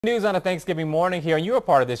News on a Thanksgiving morning here, and you were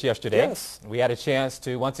part of this yesterday. Yes. We had a chance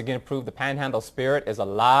to once again prove the Panhandle spirit is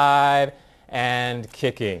alive and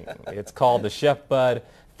kicking. It's called the Chef Bud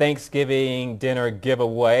Thanksgiving Dinner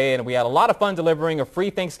Giveaway, and we had a lot of fun delivering a free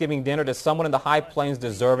Thanksgiving dinner to someone in the High Plains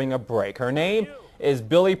deserving a break. Her name is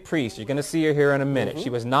Billy Priest. You're going to see her here in a minute. She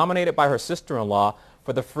was nominated by her sister-in-law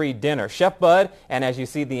for the free dinner. Chef Bud, and as you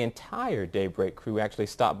see, the entire Daybreak crew actually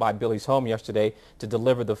stopped by Billy's home yesterday to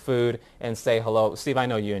deliver the food and say hello. Steve, I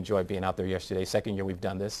know you enjoyed being out there yesterday. Second year we've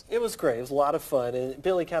done this. It was great. It was a lot of fun. And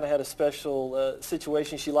Billy kind of had a special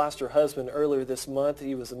situation. She lost her husband earlier this month.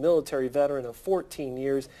 He was a military veteran of 14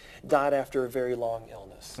 years, died after a very long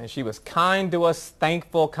illness. And she was kind to us,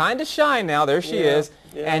 thankful, kind of shy now, there she is,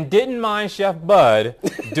 yeah. and didn't mind Chef Bud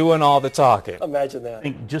doing all the talking. Imagine that. I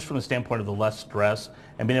think just from the standpoint of the less stress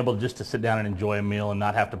and being able just to sit down and enjoy a meal and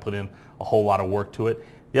not have to put in a whole lot of work to it.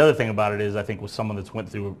 The other thing about it is I think with someone that's went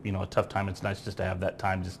through a tough time, it's nice just to have that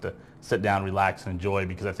time just to sit down, relax, and enjoy,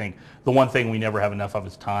 because I think the one thing we never have enough of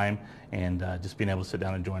is time, and just being able to sit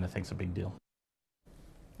down and enjoy it I think is a big deal.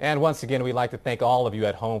 And once again, we'd like to thank all of you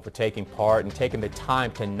at home for taking part and taking the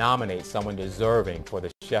time to nominate someone deserving for the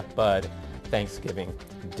Chef Bud Thanksgiving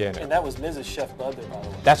dinner. And that was Mrs. Chef Bud there, by the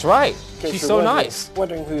way. That's right. She's so nice.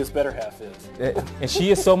 Wondering who his better half is. And she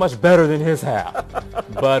is so much better than his half.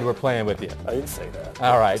 Bud, we're playing with you. I didn't say that.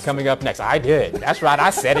 All right, coming up next. I did. That's right. I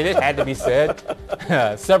said it. It had to be said.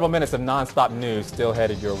 Several minutes of nonstop news still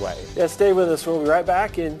headed your way. Yeah, stay with us. We'll be right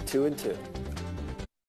back in 2 and 2.